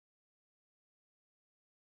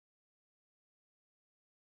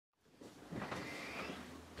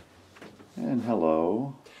And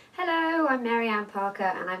hello. Hello, I'm Marianne Parker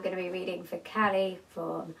and I'm going to be reading for Callie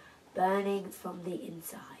from Burning from the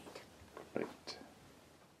Inside. Right.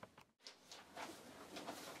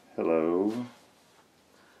 Hello.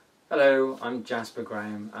 Hello, I'm Jasper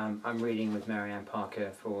Graham. I'm reading with Marianne Parker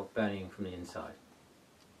for Burning from the Inside.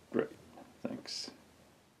 Great. Thanks.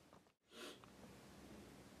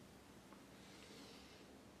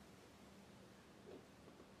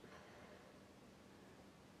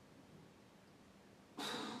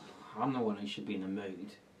 I'm the one who should be in the mood.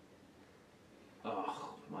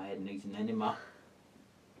 Oh, my head needs an enema.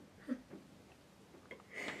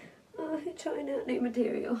 Oh, you're trying out new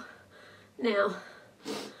material. Now,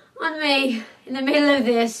 on me, in the middle of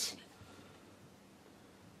this.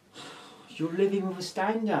 You're living with a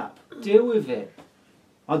stand-up. Deal with it.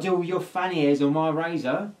 I'll deal with your fanny ears on my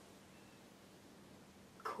razor.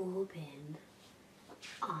 Corbin,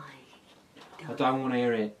 I don't want to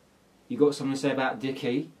hear it. You got something to say about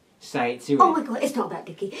Dickie? Say it to Oh him. my god, it's not about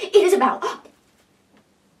Dickie. It is about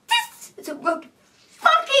this. It's a road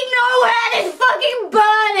fucking nowhere and it's fucking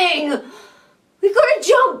burning. We've got to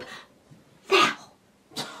jump now.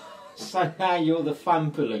 So now you're the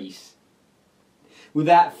fun police. With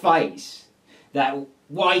that face, that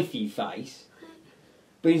wifey face.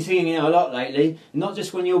 Been seeing it a lot lately, not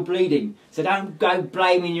just when you're bleeding. So don't go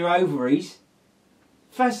blaming your ovaries.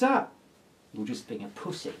 Fess up. You're just being a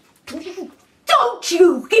pussy. Don't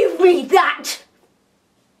you give me that!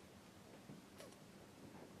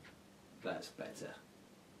 That's better.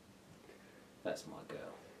 That's my girl.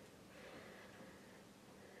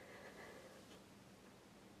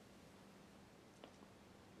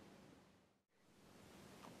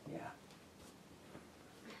 Yeah.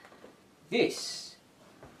 This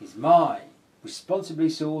is my responsibly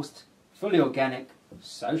sourced, fully organic,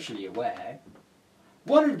 socially aware,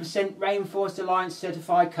 100% Rainforest Alliance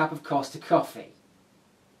certified cup of Costa coffee.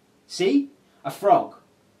 See? A frog.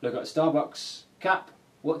 Look at Starbucks cup.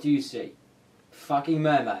 What do you see? Fucking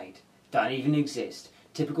mermaid. Don't even exist.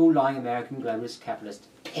 Typical lying American globalist capitalist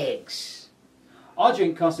pigs. I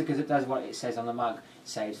drink Costa because it does what it says on the mug.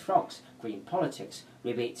 Saves frogs. Green politics.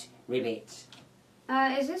 Ribbit. Ribbit.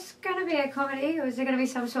 Is this going to be a comedy or is it going to be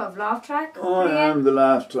some sort of laugh track? I am the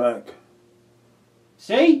laugh track.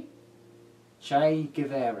 See? Che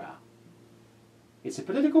Guevara. It's a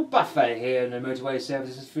political buffet here in the Motorway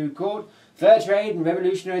Services Food Court. Fair trade and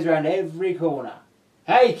revolutionaries around every corner.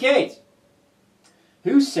 Hey kid!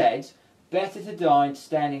 Who said better to die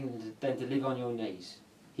standing than to live on your knees?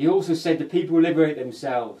 He also said the people liberate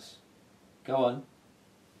themselves. Go on.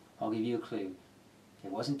 I'll give you a clue.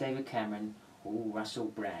 It wasn't David Cameron or Russell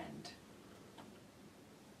Brand.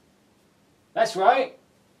 That's right.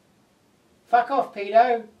 Fuck off,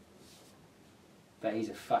 pedo. Bet he's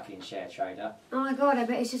a fucking share trader. Oh my god, I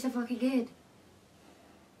bet it's just a fucking kid.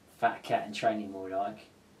 Fat cat in training, more like.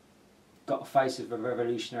 Got a face of a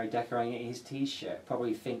revolutionary decorating his t-shirt.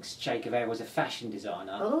 Probably thinks Che Guevara was a fashion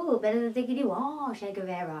designer. Oh, better than thinking you are, Che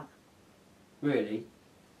Guevara. Really?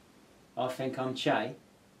 I think I'm Che.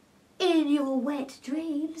 In your wet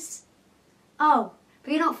dreams. Oh,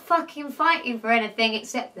 but you're not fucking fighting for anything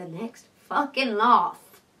except the next fucking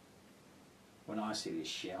laugh. When I see this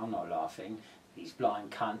shit, I'm not laughing. These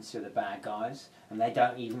blind cunts are the bad guys, and they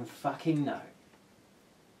don't even fucking know.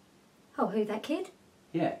 Oh, who, that kid?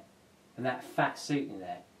 Yeah, and that fat suit in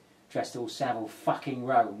there, dressed all Savile fucking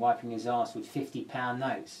Row and wiping his arse with £50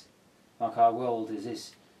 notes. Like our world is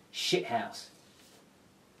this shithouse.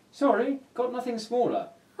 Sorry, got nothing smaller.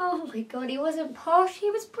 Oh my god, he wasn't posh, he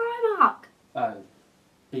was Primark. Oh,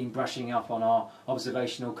 been brushing up on our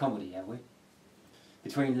observational comedy, have we?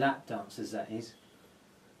 Between lap dancers, that is.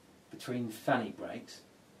 Between fanny breaks.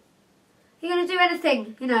 You're going to do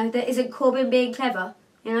anything, you know, that isn't Corbin being clever,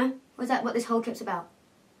 you know? Or is that what this whole trip's about?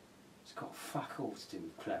 It's got fuck all to do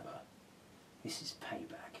with clever. This is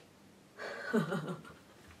payback.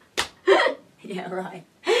 Yeah, right.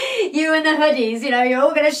 You and the hoodies, you know, you're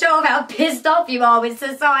all going to show off how pissed off you are with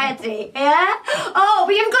society, yeah? Oh,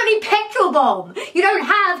 but you haven't got any petrol bomb. You don't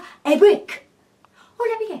have a brick. Oh,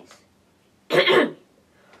 let me guess.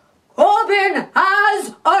 Corbin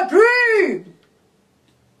has a dream!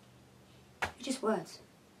 Just words.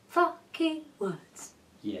 Fucking words.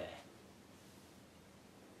 Yeah.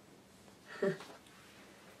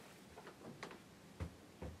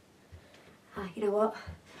 You know what?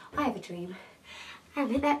 I have a dream. And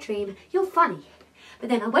in that dream, you're funny. But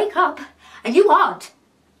then I wake up and you aren't.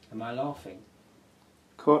 Am I laughing?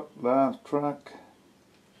 Cut laugh track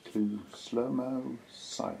to slow-mo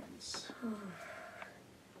silence.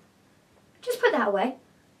 Just put that away.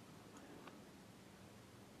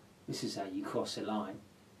 This is how you cross a line.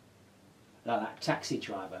 like that taxi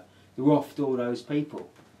driver who offed all those people.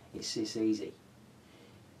 It's this easy.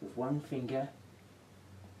 With one finger,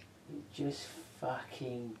 you just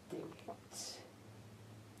fucking do it.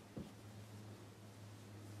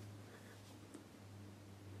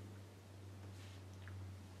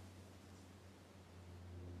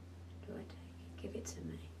 Do I take it? Give it to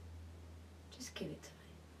me. Just give it to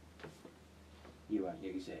me. You won't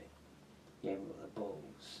use it. You haven't got the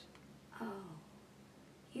balls. Oh,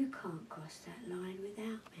 you can't cross that line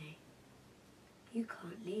without me. You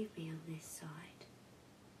can't leave me on this side.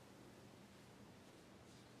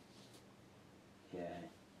 Yeah.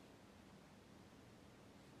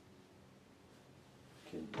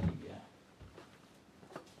 Couldn't leave you.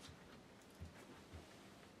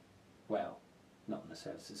 Well, not in the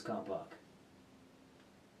services car park.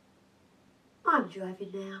 I'm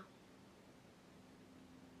driving now.